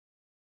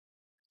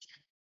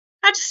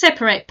How to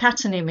separate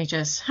pattern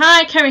images.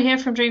 Hi, Kerry here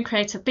from Dream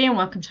Creative Bee and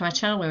welcome to my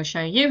channel where we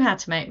show you how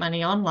to make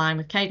money online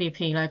with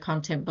KDP low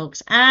content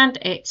books and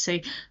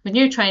Etsy with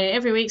new training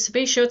every week, so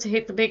be sure to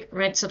hit the big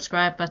red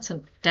subscribe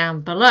button down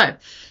below.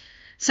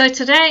 So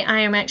today I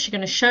am actually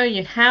going to show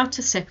you how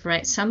to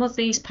separate some of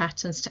these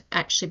patterns to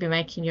actually be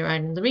making your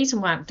own. And the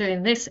reason why I'm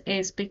doing this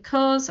is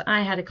because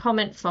I had a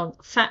comment from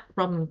Fat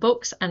Robin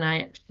Books and I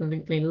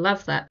absolutely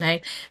love that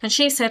name. And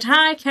she said,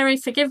 "Hi Kerry,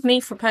 forgive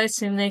me for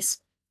posting this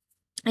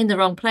in the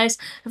wrong place.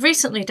 I've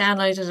recently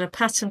downloaded a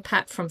pattern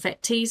pack from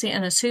Vecteezy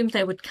and assumed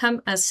they would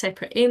come as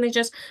separate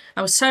images.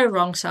 I was so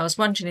wrong, so I was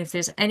wondering if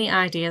there's any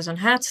ideas on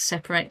how to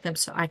separate them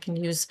so I can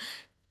use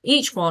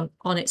each one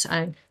on its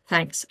own.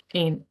 Thanks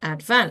in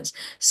advance."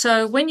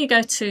 So when you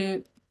go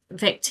to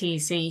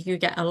Vecteezy, you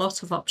get a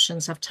lot of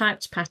options. I've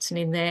typed pattern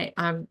in there.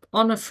 I'm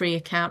on a free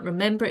account.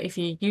 Remember, if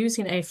you're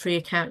using a free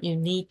account, you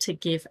need to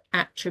give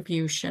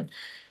attribution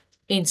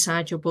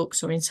inside your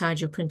books or inside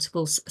your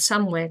printables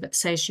somewhere that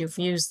says you've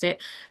used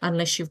it,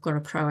 unless you've got a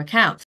pro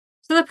account.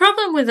 So the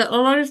problem with a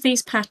lot of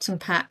these pattern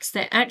packs,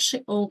 they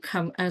actually all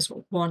come as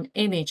one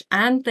image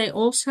and they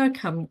also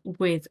come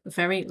with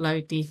very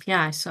low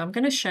DPI. So I'm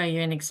going to show you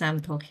an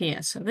example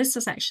here. So this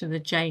is actually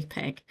the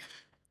JPEG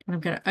and I'm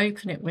going to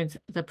open it with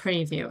the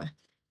previewer,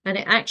 and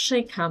it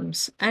actually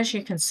comes, as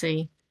you can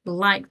see,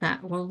 like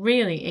that. Well,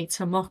 really it's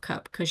a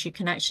mock-up because you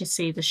can actually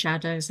see the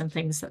shadows and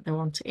things that they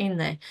want in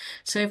there.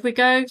 So if we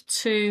go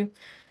to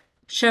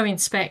show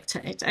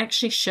inspector, it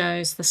actually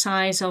shows the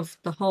size of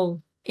the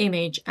whole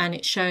image and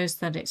it shows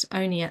that it's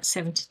only at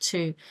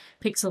 72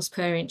 pixels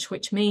per inch,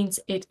 which means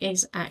it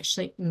is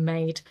actually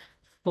made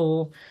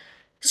for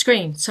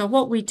screen. So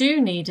what we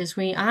do need is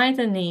we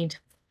either need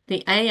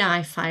the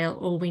AI file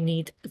or we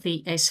need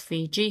the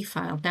SVG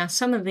file. Now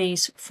some of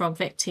these from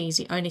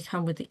Vecteezy only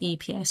come with the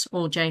EPS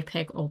or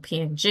JPEG or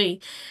PNG,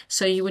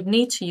 so you would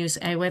need to use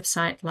a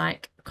website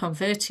like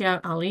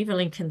Convertio. I'll leave a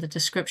link in the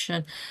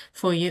description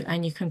for you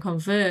and you can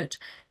convert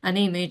an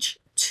image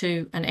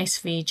to an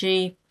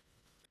SVG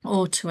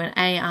or to an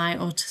AI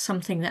or to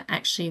something that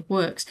actually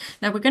works.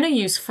 Now we're going to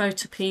use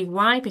Photopea.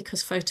 Why?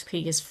 Because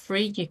Photopea is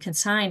free. You can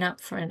sign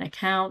up for an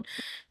account.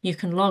 You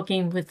can log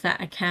in with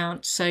that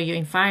account, so your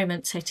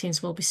environment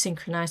settings will be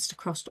synchronized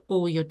across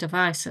all your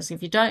devices.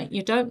 If you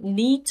don't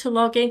need to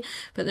log in,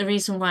 but the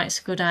reason why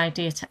it's a good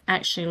idea to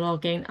actually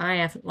log in, I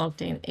haven't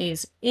logged in,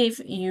 is if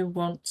you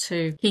want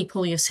to keep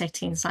all your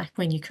settings, like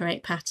when you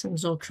create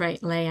patterns or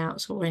create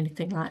layouts or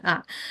anything like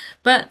that.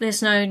 But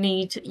there's no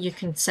need. You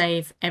can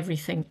save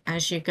everything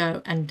as you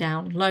go and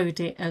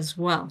download it as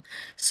well.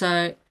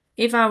 So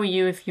if I were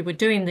you, if you were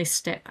doing this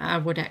step, I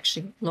would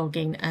actually log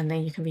in, and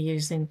then you can be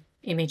using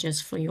images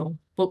for your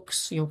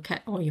books, your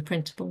or your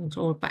printables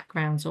or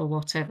backgrounds or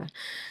whatever.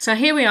 So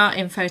here we are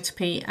in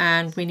Photopea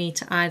and we need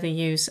to either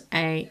use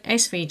a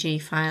SVG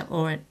file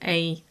or an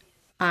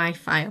AI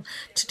file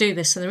to do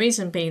this, and the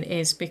reason being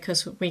is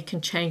because we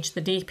can change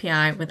the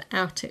DPI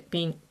without it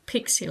being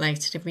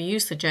pixelated. If we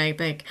use the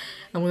JPEG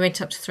and we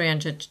went up to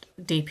 300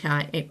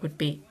 DPI, it would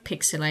be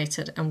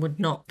pixelated and would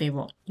not be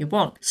what you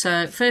want.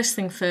 So first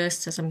thing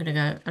first is I'm going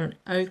to go and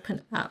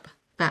open up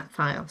that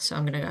file. So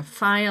I'm going to go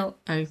File,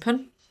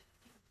 Open,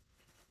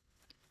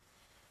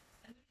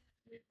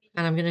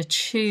 and I'm going to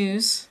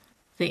choose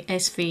the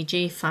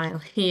SVG file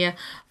here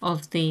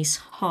of these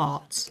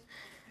hearts.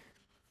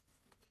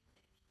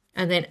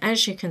 And then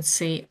as you can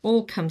see,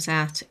 all comes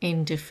out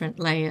in different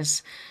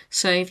layers.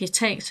 So if you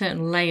take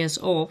certain layers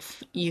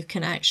off, you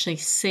can actually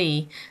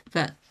see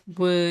that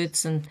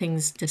words and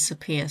things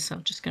disappear. So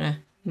I'm just going to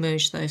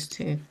merge those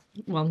two.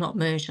 Well, not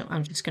merge them.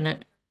 I'm just going to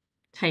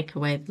take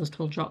away the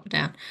little drop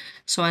down.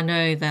 So I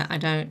know that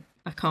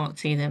I can't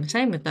see them.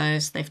 Same with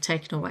those, they've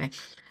taken away.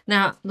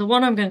 Now, the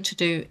one I'm going to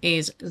do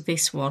is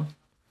this one.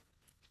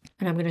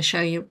 And I'm going to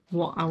show you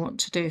what I want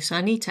to do. So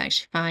I need to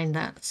actually find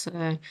that.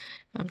 So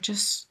I'm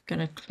just going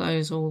to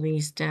close all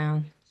these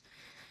down.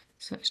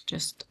 So it's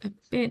just a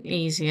bit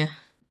easier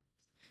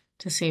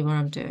to see what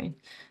I'm doing.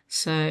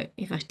 So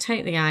if I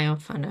take the eye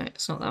off, I know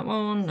it's not that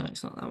one. No,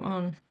 it's not that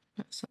one.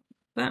 That's not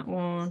that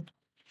one.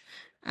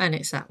 And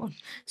it's that one.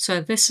 So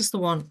this is the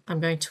one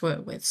I'm going to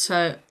work with.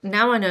 So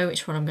now I know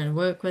which one I'm going to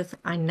work with.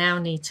 I now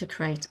need to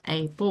create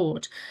a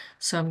board.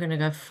 So I'm going to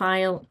go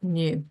File,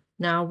 New.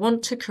 Now I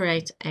want to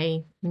create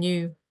a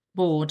new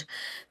board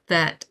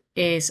that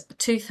is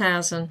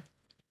 2000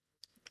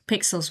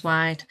 pixels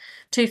wide,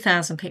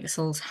 2000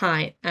 pixels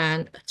height,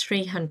 and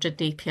 300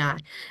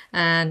 DPI.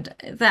 And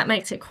that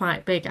makes it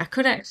quite big. I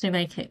could actually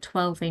make it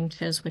 12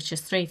 inches, which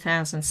is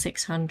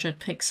 3600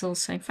 pixels.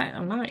 So in fact, I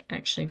might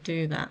actually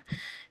do that.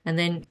 And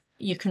then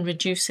you can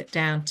reduce it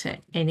down to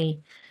any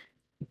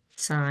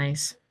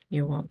size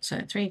you want.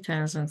 So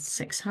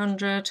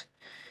 3600,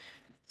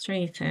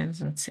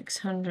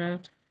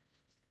 3600.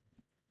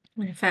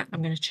 In fact,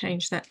 I'm going to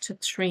change that to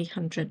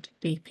 300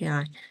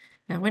 DPI.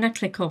 Now, when I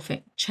click off,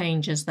 it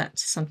changes that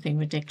to something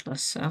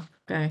ridiculous. So I'll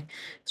go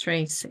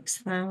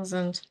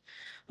 6000.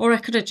 Or I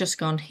could have just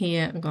gone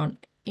here and gone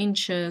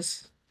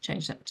inches,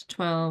 change that to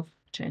 12,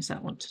 change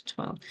that one to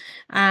 12.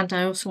 And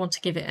I also want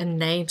to give it a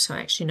name so I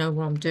actually know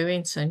what I'm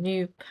doing. So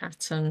new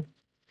pattern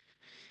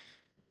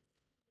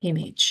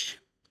image.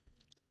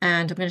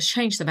 And I'm going to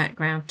change the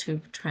background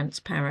to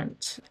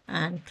transparent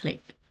and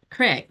click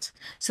create.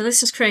 So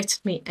this has created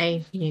me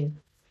a new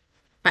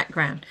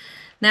background.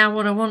 Now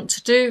what I want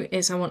to do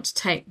is I want to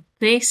take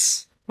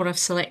this, what I've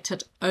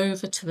selected,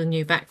 over to the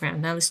new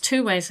background. Now there's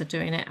two ways of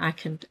doing it. I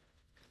can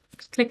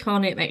click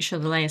on it, make sure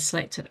the layer is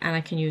selected, and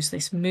I can use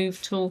this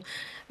move tool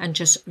and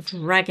just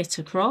drag it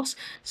across.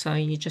 So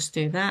you just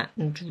do that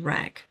and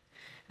drag,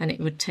 and it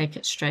would take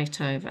it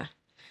straight over.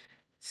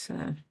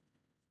 So,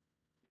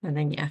 and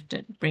then you have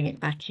to bring it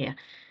back here.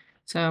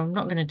 So I'm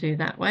not going to do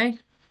that way.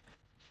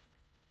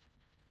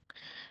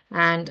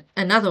 And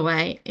another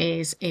way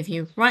is if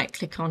you right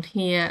click on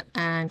here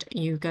and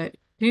you go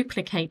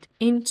duplicate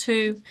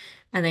into,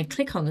 and then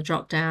click on the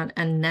drop down,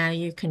 and now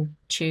you can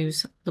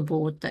choose the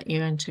board that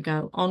you're going to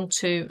go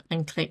onto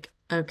and click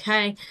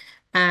OK.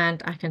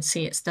 And I can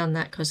see it's done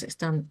that because it's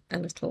done a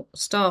little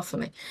star for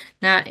me.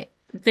 Now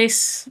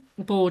this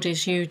board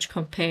is huge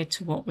compared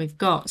to what we've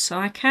got, so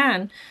I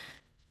can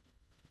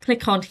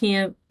click on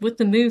here with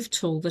the move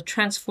tool. The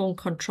transform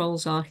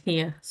controls are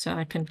here, so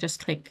I can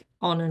just click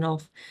on and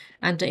off,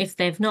 and if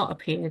they've not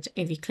appeared,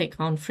 if you click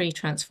on free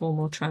transform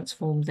or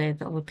transform there,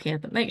 they'll appear,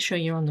 but make sure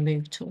you're on the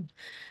move tool.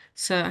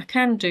 So I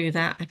can do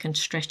that. I can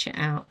stretch it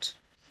out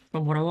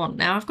from what I want.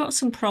 Now I've got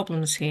some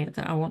problems here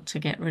that I want to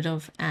get rid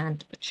of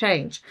and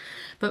change,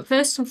 but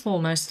first and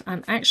foremost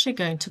I'm actually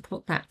going to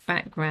put that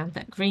background,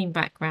 that green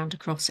background,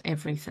 across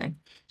everything.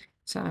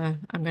 So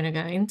I'm going to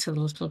go into the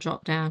little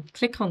drop down,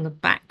 click on the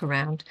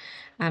background,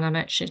 and I'm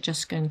actually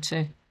just going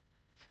to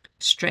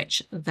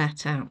stretch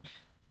that out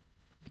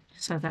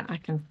so that I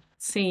can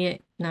see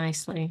it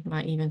nicely.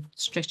 Might even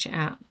stretch it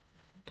out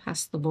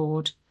past the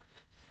board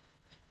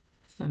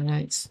so I know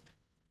it's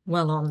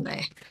well on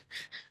there.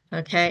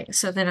 Okay,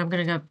 so then I'm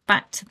going to go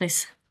back to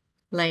this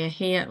layer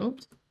here.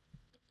 Oops.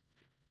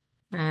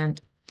 And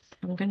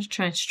I'm going to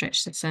try and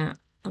stretch this out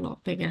a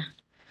lot bigger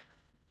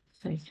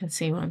so you can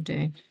see what I'm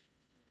doing.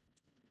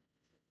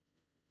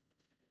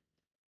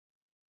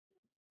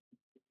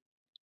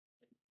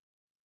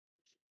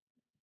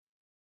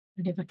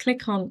 And if I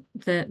click on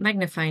the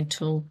magnifying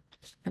tool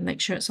and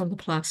make sure it's on the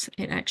plus,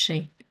 it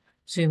actually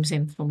zooms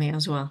in for me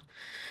as well.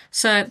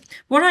 So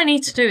what I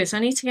need to do is I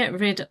need to get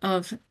rid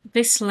of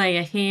this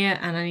layer here,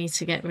 and I need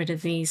to get rid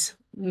of these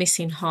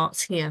missing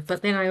hearts here.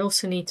 But then I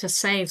also need to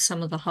save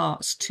some of the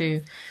hearts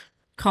to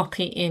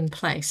copy in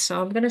place.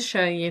 So I'm going to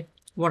show you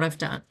what I've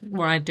done,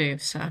 what I do.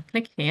 So I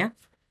click here,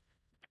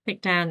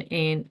 click down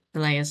in the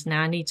layers.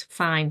 Now I need to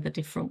find the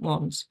different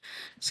ones.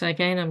 So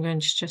again, I'm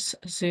going to just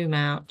zoom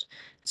out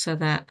so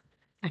that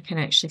I can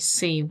actually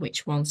see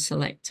which one's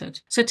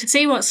selected. So to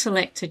see what's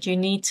selected, you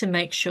need to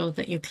make sure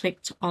that you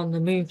clicked on the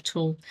move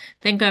tool,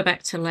 then go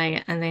back to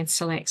layer and then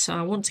select. So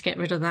I want to get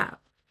rid of that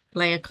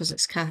layer because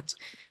it's cut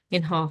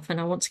in half,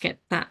 and I want to get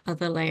that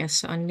other layer.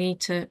 So I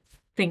need to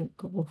think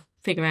or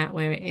figure out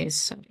where it is.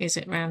 So is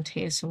it around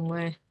here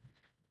somewhere?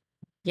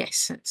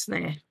 Yes, it's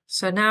there.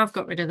 So now I've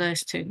got rid of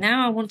those two.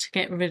 Now I want to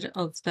get rid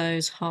of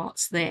those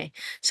hearts there.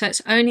 So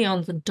it's only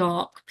on the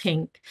dark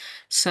pink.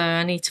 So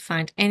I need to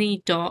find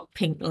any dark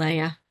pink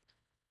layer.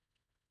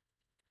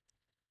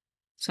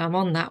 So I'm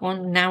on that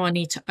one. Now I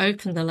need to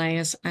open the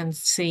layers and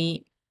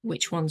see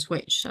which one's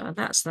which. So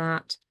that's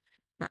that.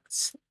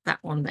 That's that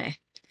one there.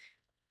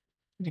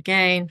 And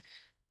again,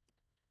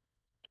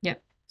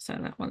 yep, so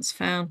that one's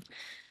found.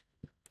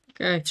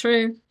 Go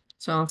through.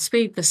 So I'll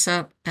speed this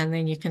up and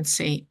then you can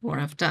see what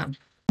I've done.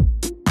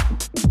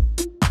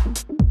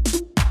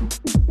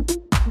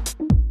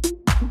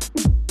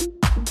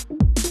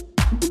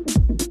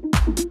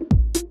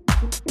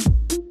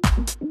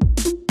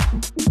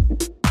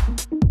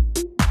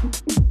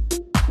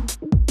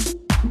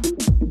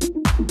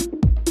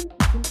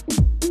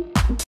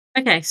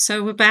 Okay,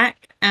 so we're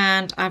back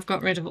and I've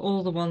got rid of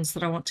all the ones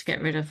that I want to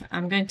get rid of.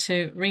 I'm going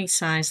to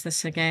resize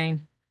this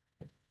again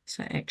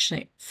so it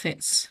actually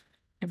fits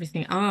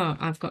everything. Oh,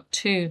 I've got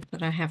two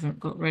that I haven't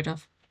got rid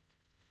of.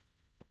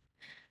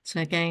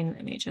 So again,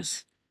 let me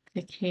just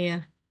click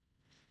here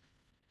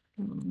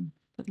on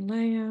the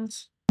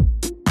layers.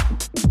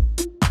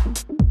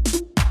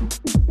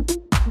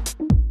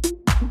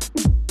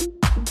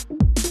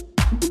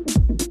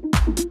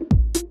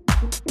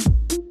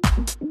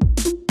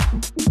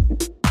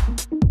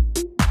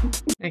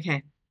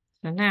 Okay,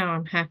 so now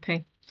I'm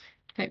happy.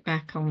 Click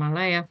back on my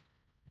layer,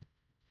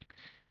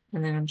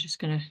 and then I'm just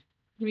going to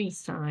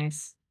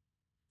resize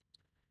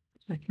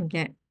so I can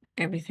get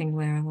everything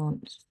where I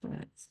want. So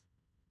that's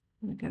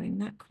going to go in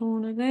that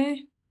corner there.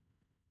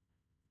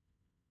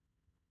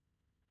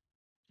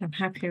 I'm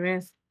happy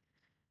with.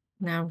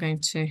 Now I'm going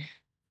to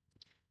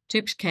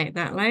duplicate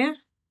that layer.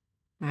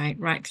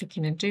 Right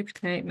clicking and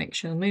duplicate, make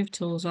sure the move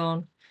tool's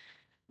on,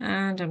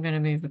 and I'm going to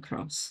move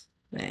across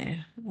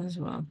there as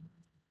well.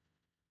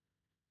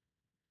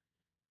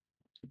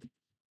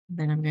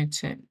 Then I'm going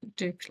to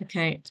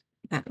duplicate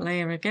that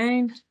layer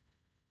again,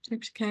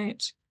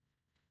 duplicate,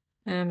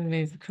 and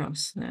move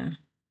across now.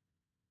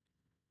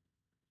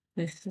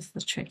 This is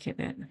the tricky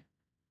bit.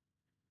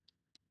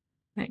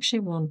 I actually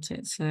want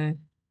it so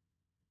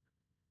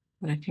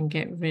that I can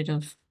get rid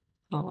of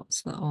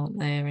parts that aren't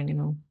there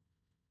anymore.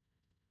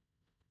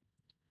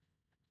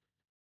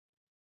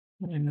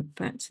 I'm going to go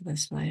back to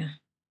this layer.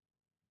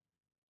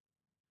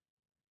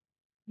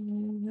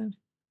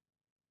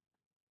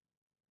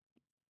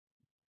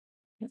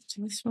 Back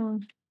to this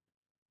one.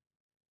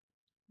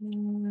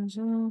 As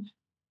well.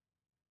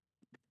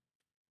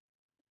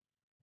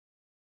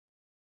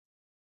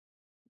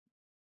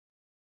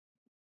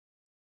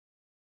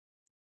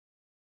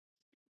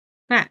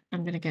 That,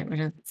 I'm going to get rid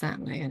of that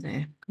layer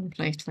there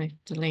completely,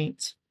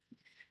 delete.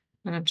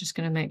 And I'm just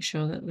going to make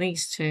sure that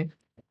these two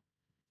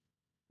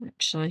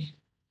actually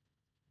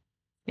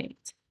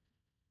fit.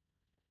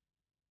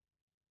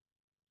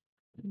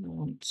 And I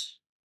want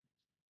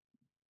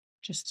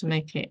just to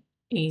make it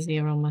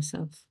easier on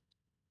myself.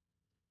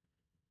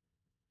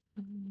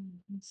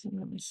 Let's see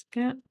this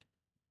gap.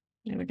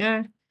 There we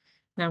go.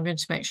 Now I'm going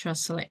to make sure I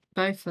select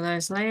both of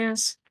those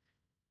layers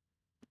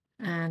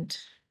and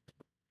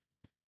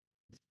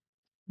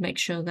make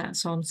sure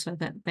that's on so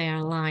that they are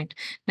aligned.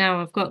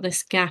 Now I've got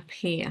this gap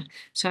here,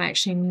 so I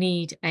actually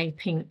need a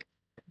pink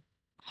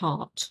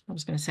heart. I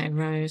was going to say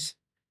rose.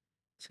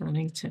 So I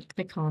need to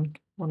click on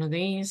one of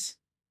these.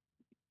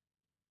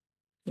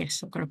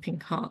 Yes, I've got a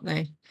pink heart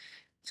there.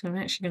 So I'm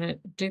actually going to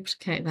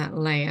duplicate that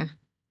layer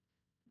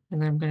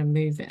and then I'm going to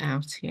move it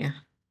out here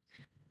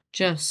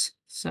just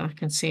so I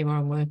can see what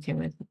I'm working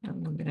with.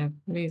 And I'm going to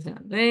move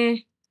that there.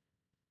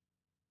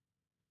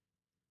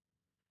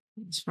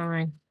 That's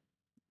fine.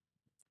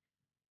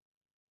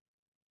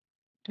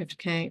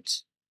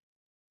 Duplicate.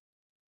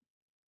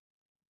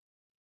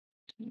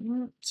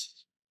 I'm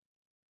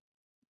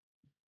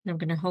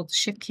going to hold the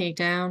Shift key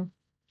down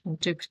and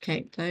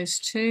duplicate those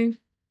two.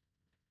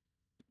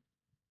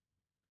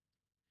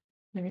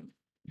 And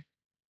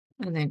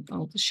then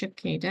hold the Shift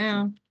key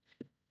down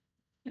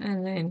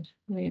and then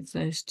move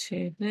those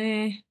two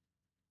there.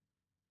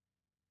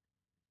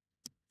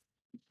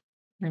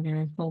 I'm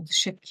going to hold the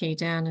Shift key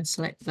down and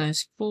select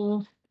those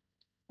four.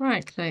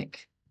 Right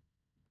click,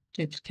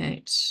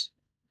 duplicate,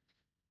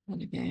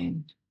 and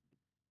again,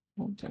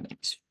 hold the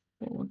next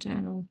four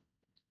down.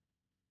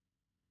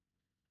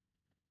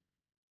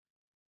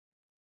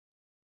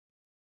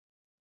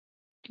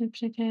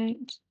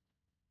 Duplicate.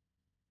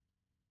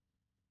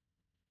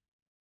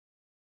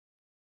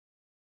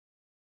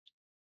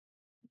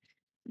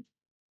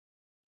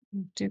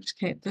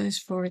 Duplicate those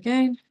four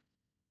again.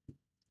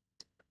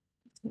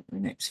 The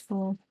next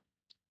four.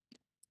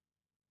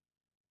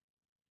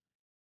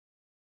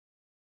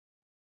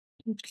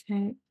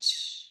 Duplicate.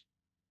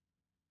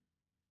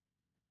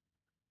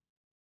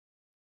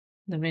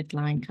 The red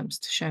line comes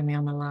to show me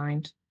I'm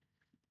aligned.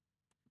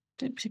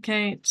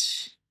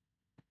 Duplicate.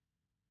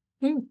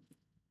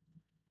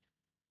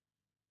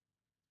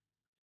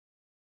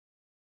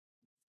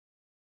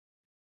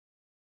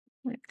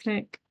 Right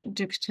click,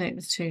 duplicate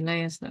the two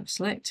layers that I've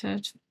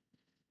selected.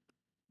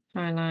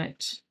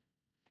 Highlight.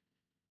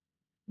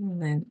 And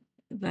then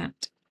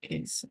that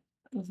is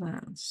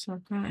that. So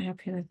I'm quite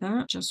happy with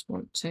that. Just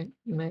want to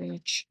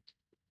merge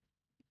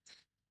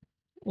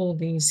all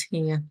these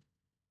here.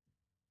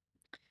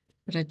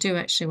 But I do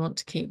actually want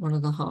to keep one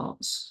of the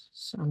hearts.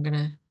 So I'm going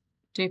to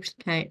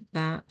duplicate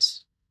that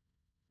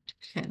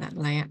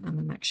layer, and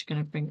I'm actually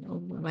going to bring it all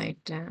the way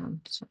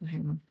down. So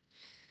hang on.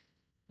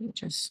 Let me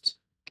just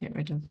get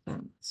rid of that.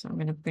 So I'm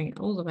going to bring it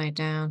all the way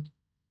down.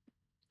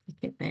 Click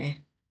it there.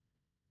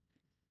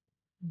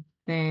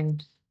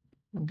 Then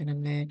I'm going to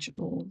merge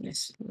all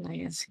these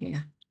layers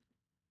here.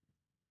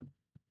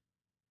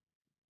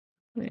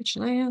 Merge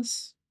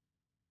layers.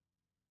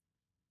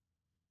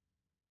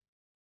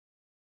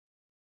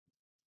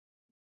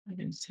 I'm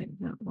going to take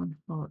that one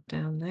part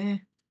down there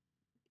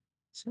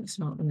so it's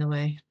not in the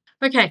way.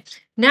 Okay,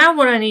 now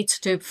what I need to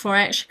do before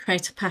I actually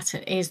create a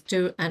pattern is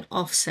do an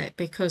offset,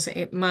 because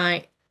it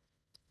might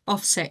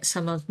offset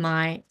some of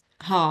my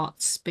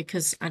hearts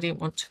because I didn't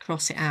want to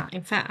cross it out.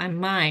 In fact, I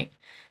might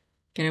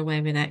get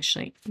away with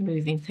actually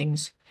moving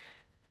things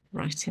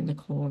right in the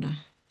corner.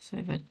 So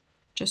if I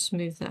just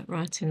move that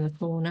right in the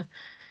corner,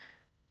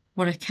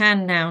 what I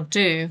can now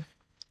do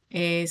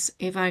is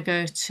if I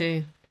go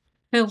to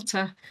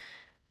filter,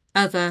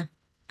 other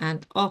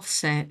and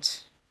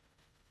offset,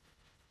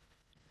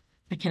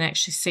 I can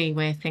actually see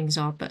where things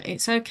are, but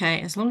it's okay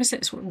as long as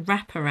it's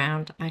wrap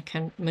around. I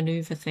can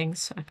maneuver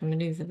things. So I can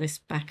maneuver this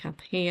back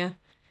up here,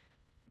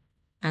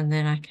 and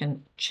then I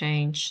can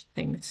change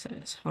things so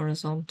it's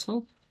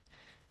horizontal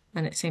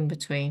and it's in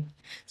between.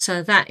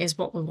 So that is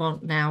what we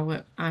want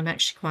now. I'm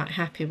actually quite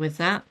happy with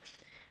that,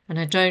 and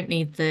I don't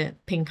need the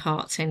pink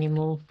hearts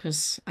anymore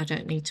because I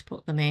don't need to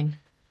put them in.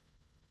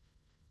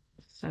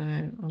 So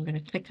I'm going to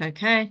click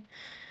OK,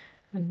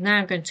 and now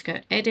I'm going to go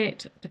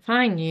edit,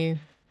 define new,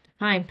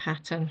 define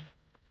pattern,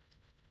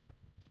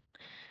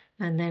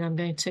 and then I'm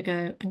going to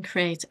go and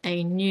create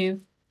a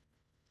new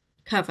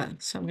cover.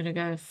 So I'm going to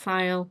go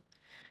file,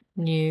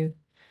 new,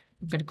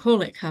 I'm going to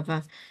call it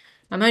cover.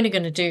 I'm only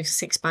going to do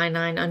 6 by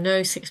 9. I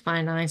know 6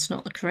 by 9 is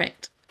not the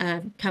correct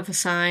cover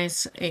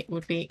size, it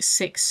would be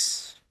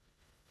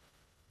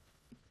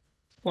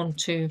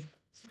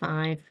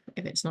 6:125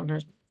 if it's not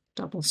a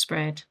double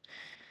spread.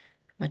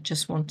 I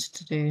just wanted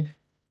to do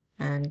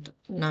and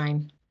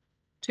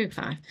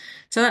 9:25.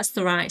 So that's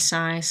the right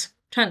size.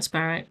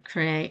 Transparent,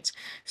 create.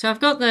 So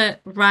I've got the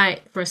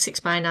right for a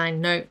 6x9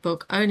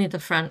 notebook, only the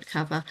front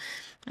cover.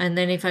 And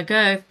then if I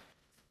go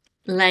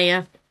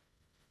layer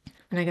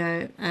and I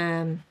go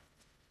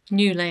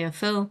new layer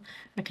fill,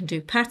 I can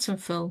do pattern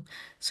fill.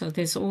 So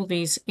there's all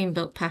these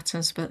inbuilt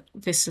patterns, but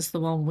this is the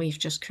one we've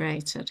just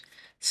created.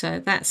 So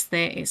that's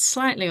there. It's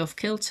slightly off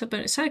kilter, but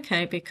it's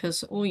okay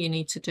because all you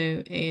need to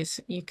do is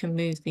you can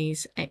move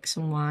these X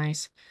and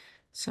Y's.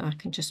 So I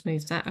can just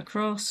move that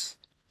across,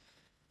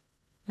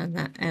 and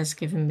that has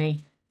given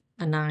me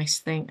a nice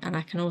thing. And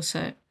I can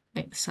also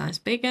make the size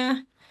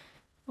bigger,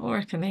 or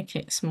I can make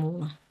it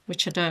smaller,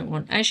 which I don't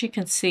want. As you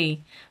can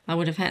see, I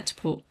would have had to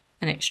put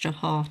an extra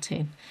heart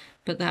in,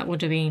 but that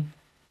would have been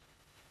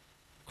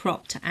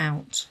cropped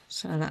out.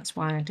 So that's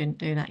why I didn't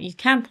do that. You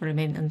can put them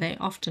in, and they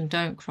often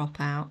don't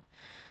crop out.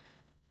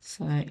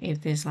 So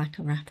if there's like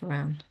a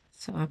wraparound.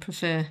 So I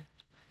prefer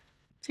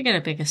to get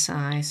a bigger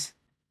size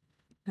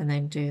and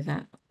then do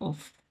that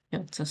off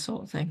filter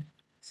sort of thing.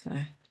 So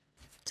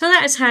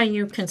that is how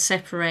you can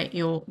separate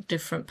your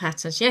different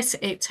patterns. Yes,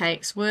 it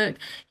takes work.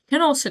 You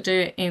can also do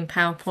it in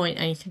PowerPoint,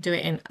 and you can do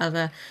it in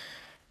other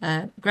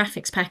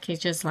graphics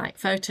packages like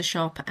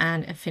Photoshop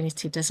and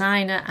Affinity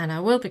Designer, and I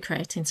will be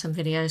creating some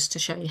videos to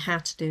show you how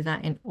to do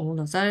that in all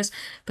of those.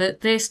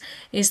 But this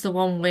is the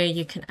one where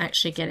you can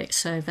actually get it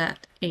so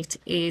that it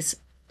is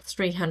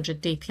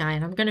 300 DPI,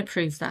 and I'm going to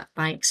prove that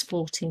by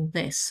exporting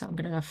this. So I'm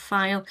going to go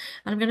File,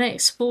 and I'm going to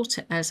export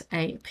it as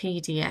a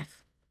PDF.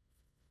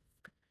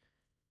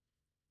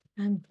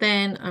 And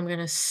then I'm going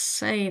to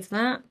save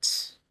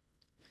that,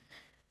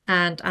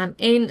 and I'm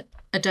in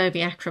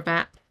Adobe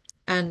Acrobat.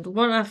 And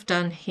what I've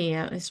done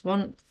here is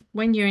when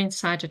you're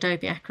inside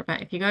Adobe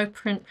Acrobat, if you go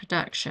Print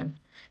Production,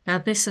 now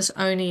this is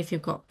only if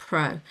you've got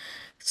Pro.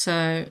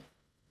 So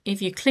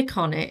if you click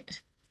on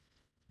it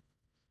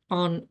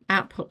on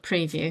Output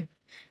Preview,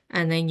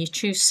 and then you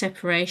choose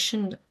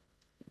Separation,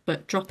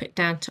 but drop it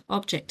down to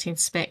Object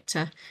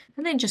Inspector,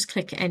 and then just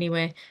click it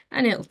anywhere,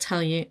 and it'll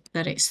tell you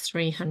that it's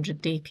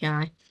 300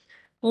 DPI.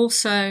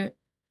 Also,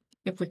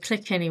 if we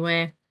click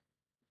anywhere,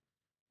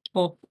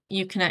 or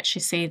you can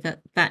actually see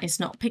that that is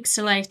not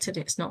pixelated,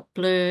 it's not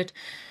blurred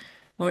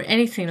or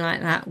anything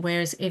like that.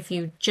 Whereas if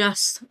you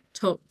just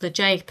took the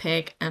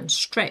JPEG and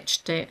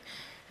stretched it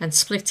and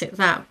split it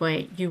that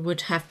way, you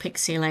would have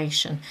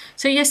pixelation.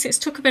 So yes, it's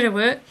took a bit of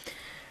work.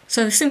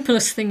 So the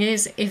simplest thing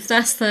is, if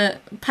that's the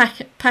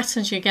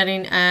patterns you're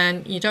getting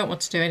and you don't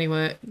want to do any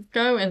work,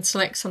 go and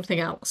select something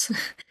else.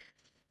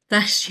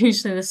 That's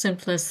usually the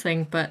simplest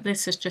thing, but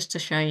this is just to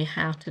show you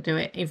how to do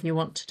it if you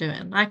want to do it.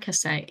 And like I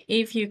say,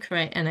 if you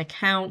create an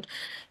account,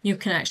 you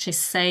can actually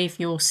save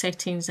your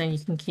settings, and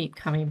you can keep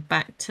coming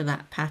back to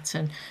that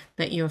pattern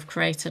that you have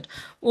created.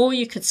 Or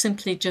you could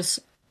simply just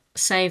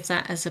save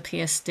that as a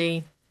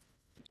PSD,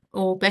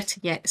 or better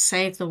yet,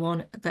 save the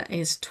one that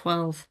is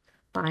 12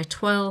 by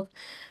 12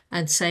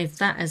 and save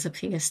that as a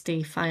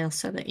PSD file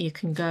so that you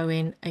can go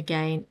in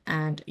again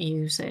and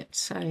use it.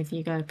 So if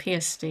you go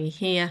PSD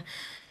here,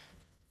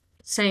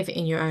 save it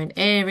in your own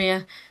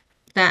area,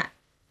 that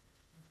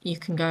you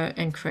can go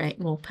and create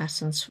more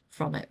patterns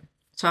from it.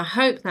 So I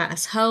hope that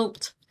has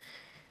helped.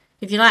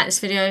 If you like this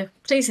video,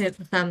 please hit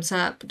the thumbs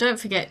up. Don't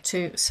forget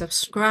to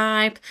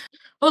subscribe.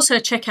 Also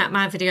check out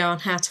my video on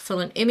how to fill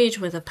an image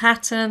with a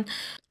pattern.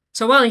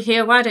 So while you're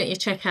here, why don't you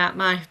check out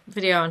my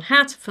video on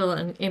how to fill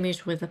an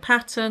image with a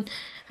pattern,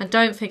 and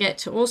don't forget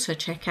to also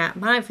check out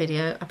my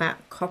video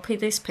about copy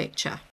this picture.